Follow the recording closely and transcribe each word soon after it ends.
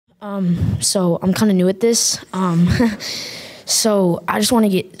So I'm kind of new at this. So I just want to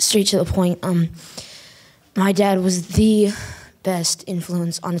get straight to the point. My dad was the best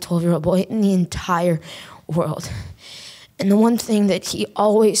influence on a 12-year-old boy in the entire world. And the one thing that he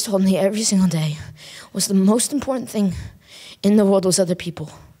always told me every single day was the most important thing in the world was other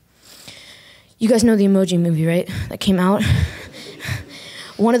people. You guys know the Emoji Movie, right? That came out.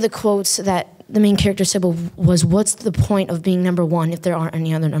 One of the quotes that the main character said was, "What's the point of being number one if there aren't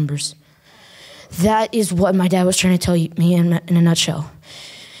any other numbers?" That is what my dad was trying to tell me in a nutshell.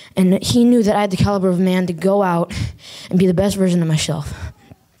 And he knew that I had the caliber of man to go out and be the best version of myself.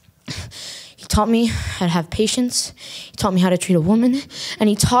 He taught me how to have patience, he taught me how to treat a woman, and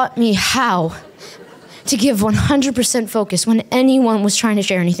he taught me how to give 100% focus when anyone was trying to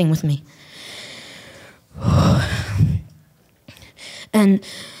share anything with me. And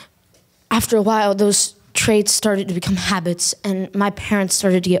after a while, those traits started to become habits, and my parents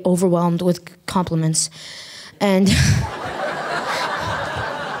started to get overwhelmed with compliments. And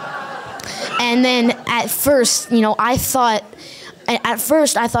then at first, I thought,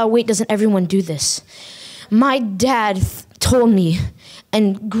 wait, doesn't everyone do this? My dad told me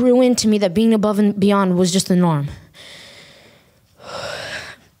and grew into me that being above and beyond was just the norm.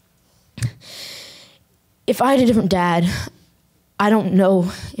 If I had a different dad, I don't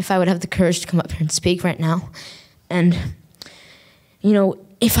know if I would have the courage to come up here and speak right now. And,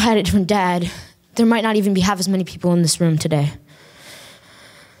 if I had a different dad, there might not even be half as many people in this room today.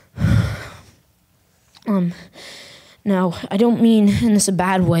 Now, I don't mean in this a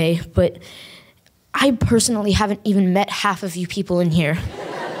bad way, but I personally haven't even met half of you people in here.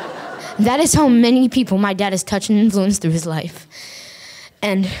 That is how many people my dad has touched and influenced through his life.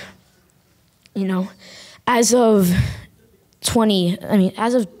 And, as of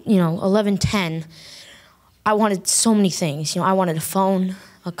 11, 10, I wanted so many things. I wanted a phone,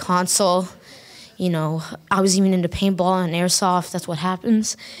 a console, I was even into paintball and airsoft, that's what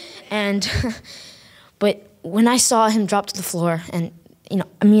happens. And, but when I saw him drop to the floor and,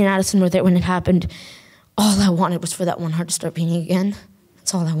 me and Addison were there when it happened, all I wanted was for that one heart to start beating again.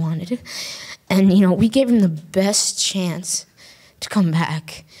 That's all I wanted. And, we gave him the best chance to come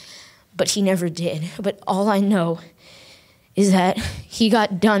back, but he never did. But all I know is that he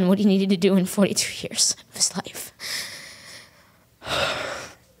got done what he needed to do in 42 years of his life.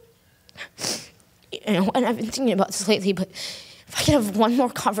 And I've been thinking about this lately, but if I could have one more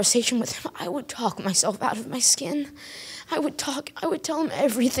conversation with him, I would talk myself out of my skin. I would tell him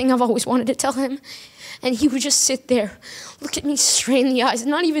everything I've always wanted to tell him, and he would just sit there, look at me straight in the eyes,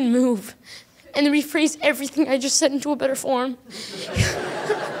 and not even move, and then rephrase everything I just said into a better form.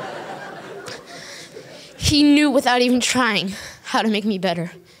 He knew without even trying how to make me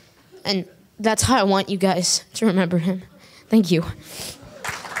better. And that's how I want you guys to remember him. Thank you.